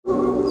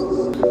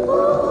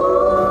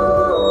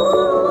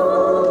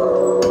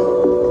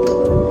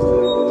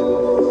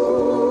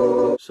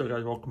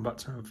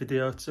to another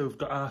video. So we've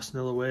got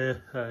Arsenal away.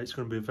 It's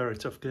going to be a very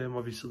tough game.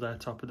 Obviously they're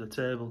top of the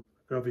table,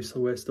 and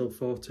obviously we're still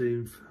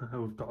 14th.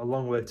 We've got a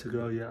long way to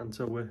go yet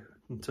until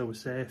we're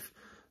safe.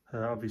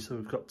 Obviously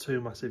we've got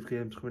two massive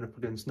games coming up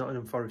against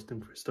Nottingham Forest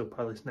and Crystal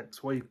Palace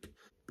next week.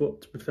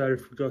 But to be fair,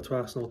 if we go to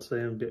Arsenal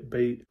today and get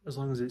beat, as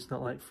long as it's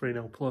not like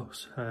 3-0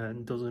 plus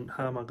and doesn't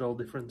harm our goal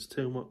difference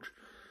too much,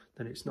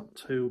 then it's not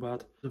too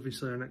bad.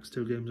 Obviously our next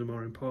two games are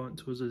more important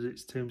to us as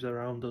it's teams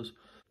around us.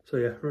 So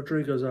yeah,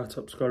 Rodrigo's our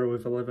top scorer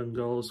with 11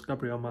 goals.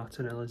 Gabriel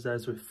Martinelli's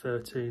theirs with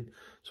 13.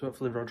 So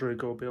hopefully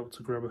Rodrigo will be able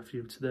to grab a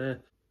few today.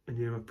 And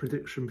yeah, my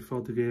prediction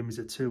before the game is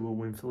a 2-1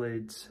 win for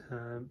Leeds.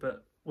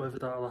 But whether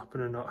that'll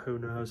happen or not, who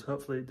knows.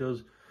 Hopefully it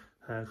does.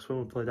 Because when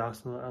we played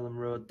Arsenal at Ellen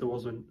Road, there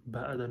wasn't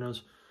better than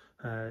us.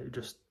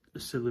 Just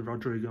a silly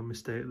Rodrigo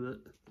mistake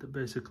that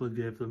basically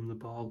gave them the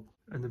ball.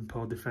 And then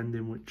poor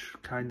defending, which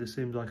kind of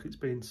seems like it's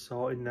been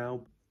sorted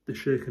now. The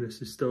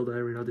shakiness is still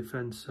there in our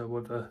defence, so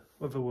whether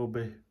we'll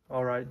be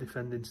alright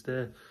defending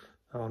today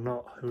or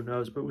not, who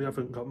knows. But we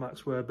haven't got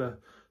Max Weber,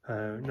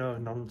 no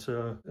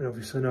Nonto, and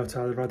obviously no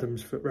Tyler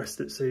Adams for rest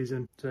at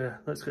season. So yeah,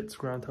 let's get to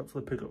ground,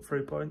 hopefully pick up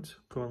 3 points.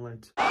 Go on,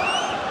 Leeds.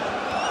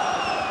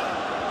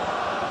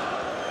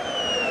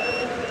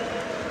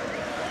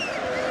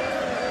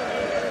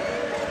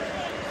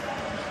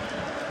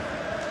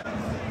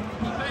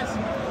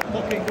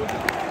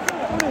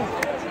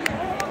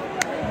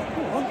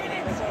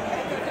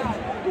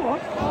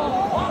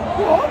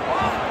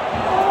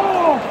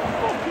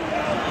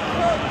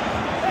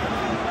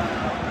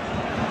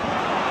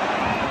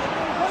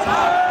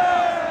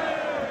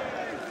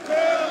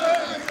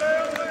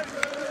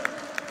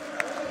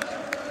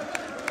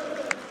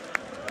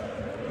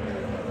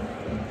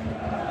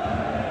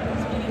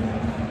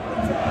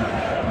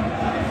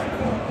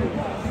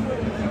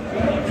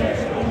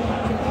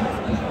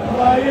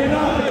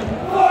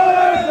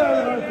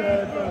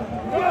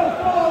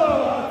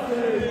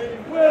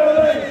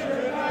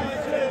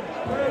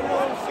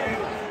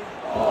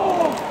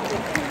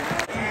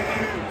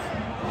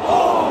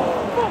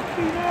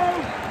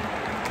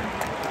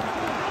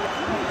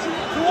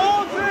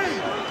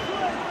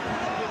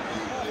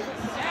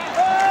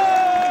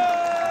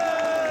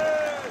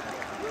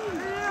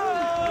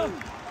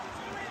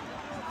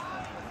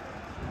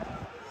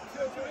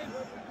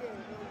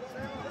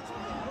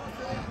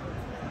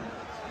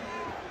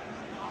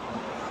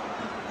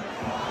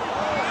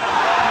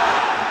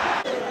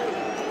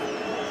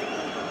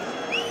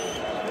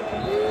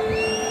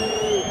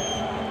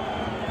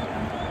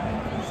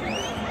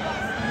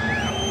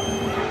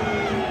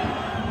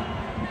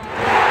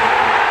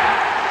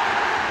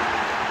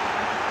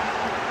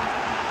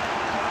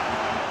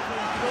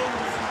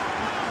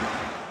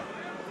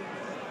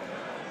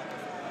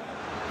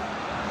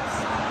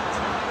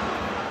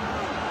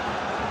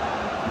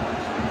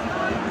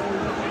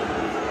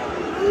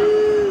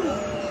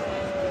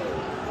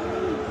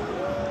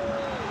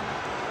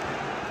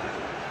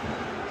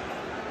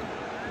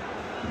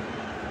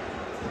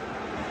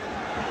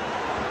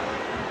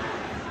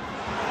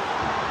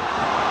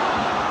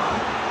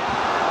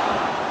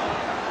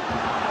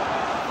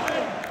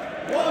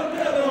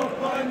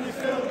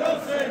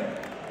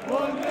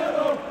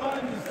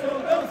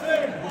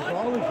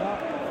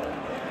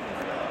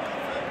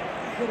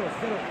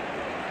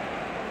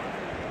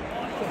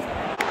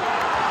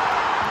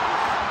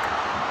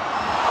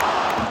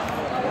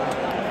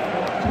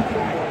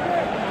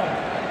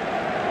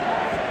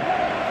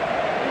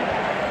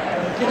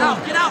 Get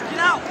out!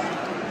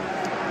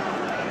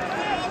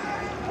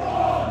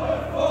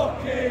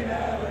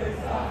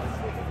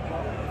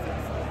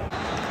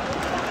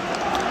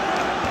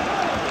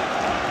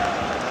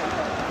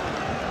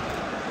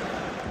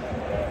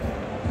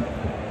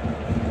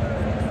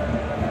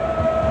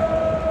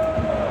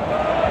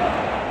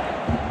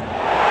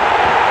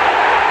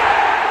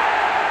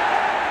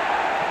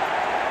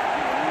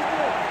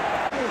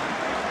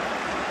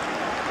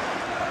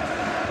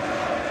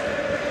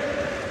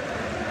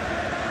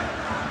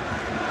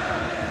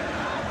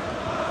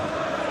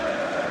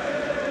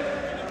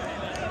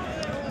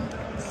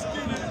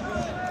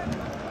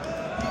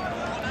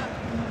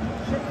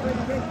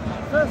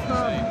 First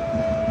man.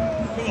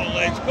 Come on,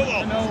 Leeds, come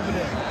on. And over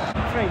there.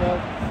 3-0.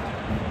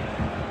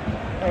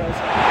 There it is.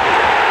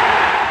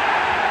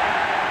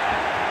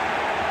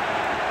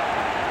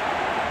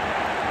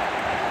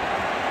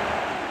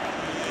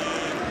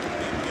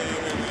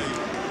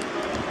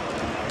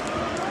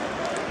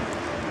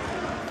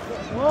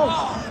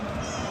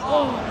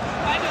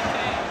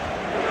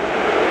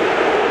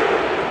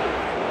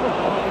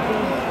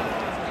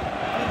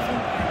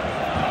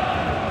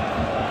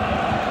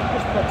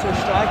 Two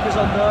strikers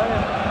on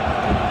there.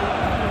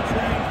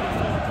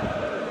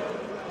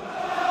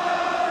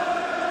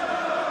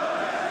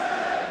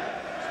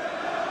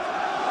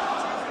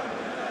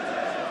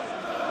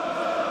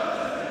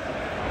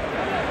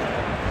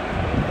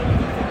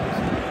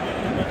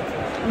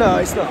 No,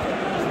 it's not.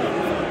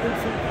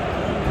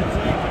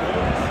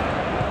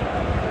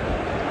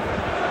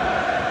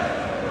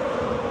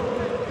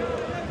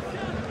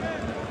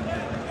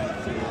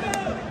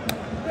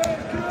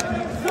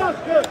 Stop!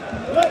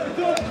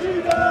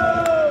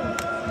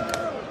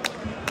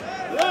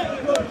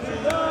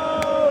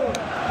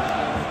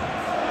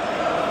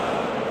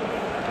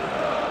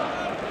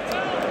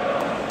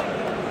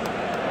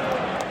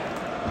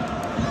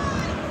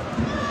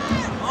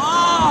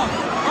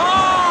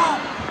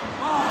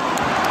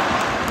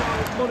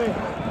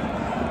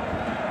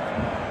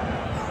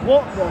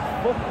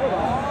 fuck with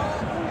that.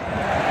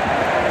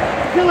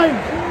 Kill him!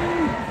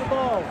 The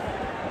ball.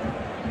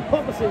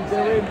 What was he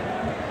doing?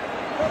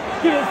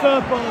 Give it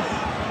third ball.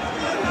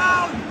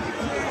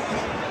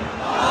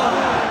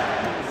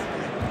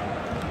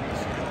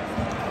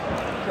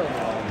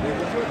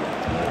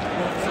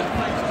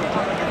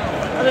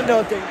 I didn't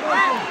know Dick.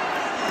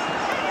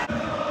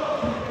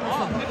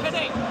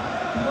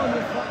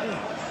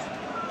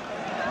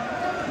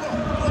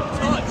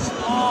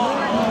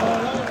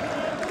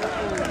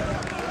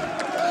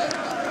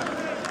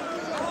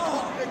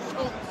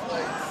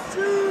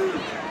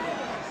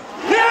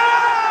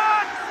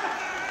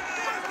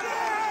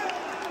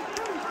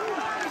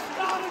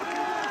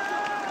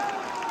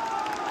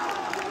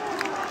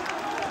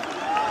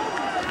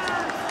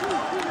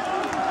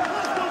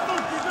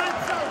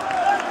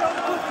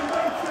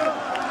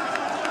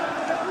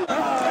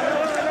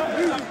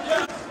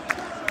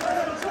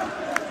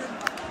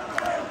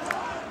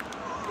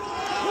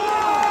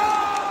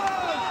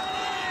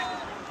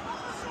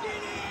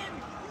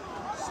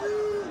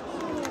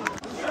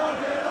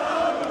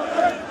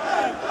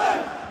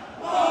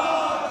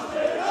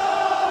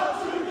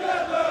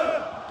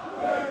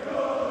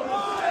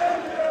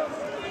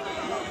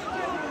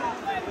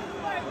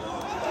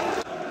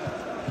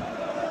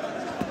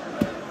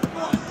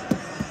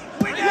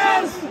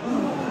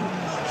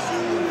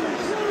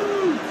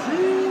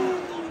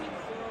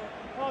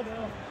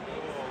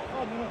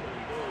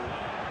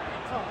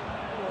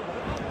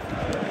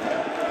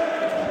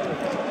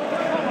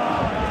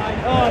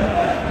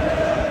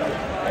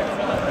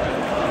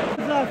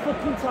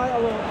 Fucking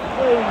title up,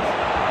 please.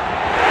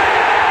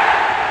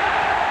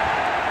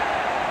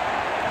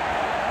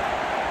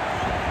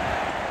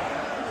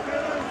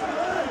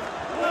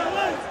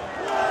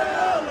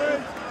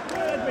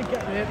 Where did we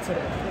get the hit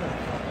today?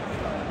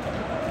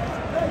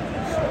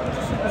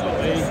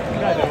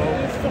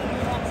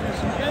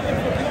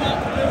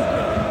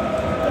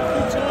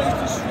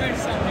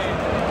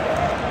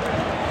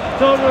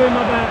 Don't ruin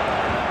my bet.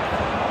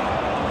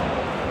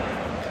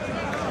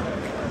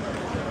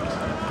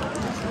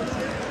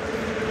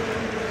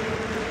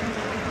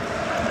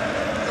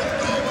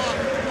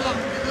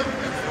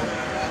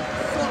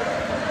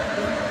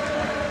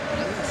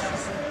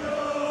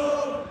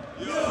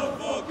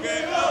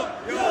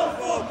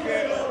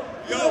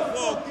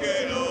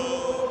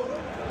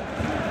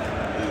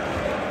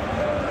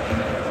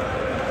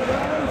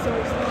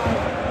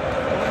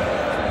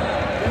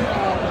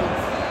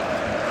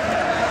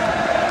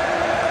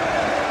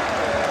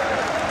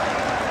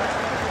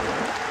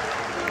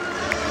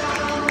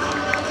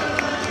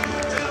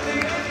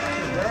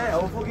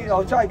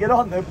 I'll try to get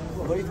on them,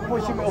 but he's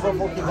pushing me over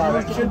fucking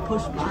direction.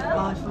 Push back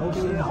by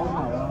fucking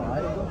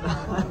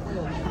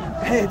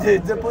Hey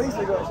dude, the police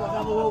have got to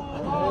have a look.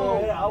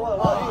 I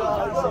want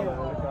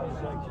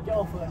to get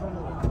off of it.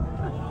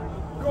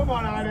 Come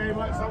on Annie,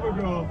 let's have a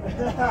go.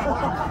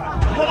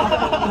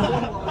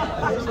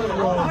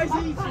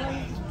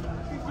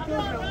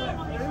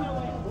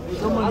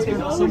 Someone's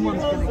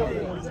gonna get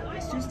it.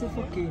 It's just a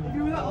fucking...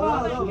 Come on,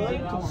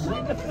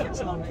 get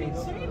some on kids.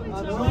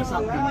 What's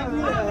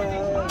happening?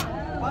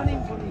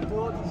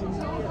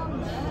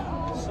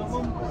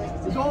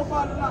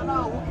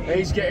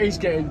 He's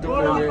getting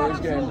done in it. He's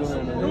getting done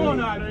in it. Come on,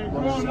 Andy.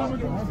 Come on, have a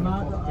go.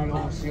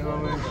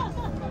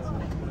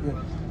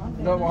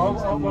 No,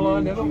 well, I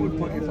never would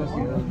put it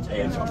fucking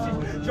in.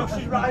 Josh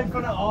is right in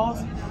front of ours.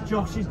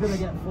 Josh is going to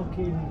get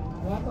fucking...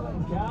 We're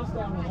letting cars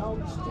down the hill.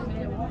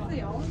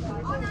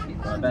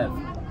 Bev.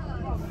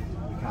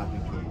 You can't be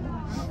kidding.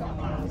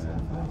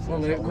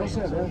 Well, of course,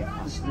 this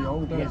is the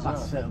old days. Get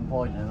past a certain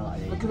point and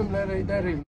like... Look at them, they're even...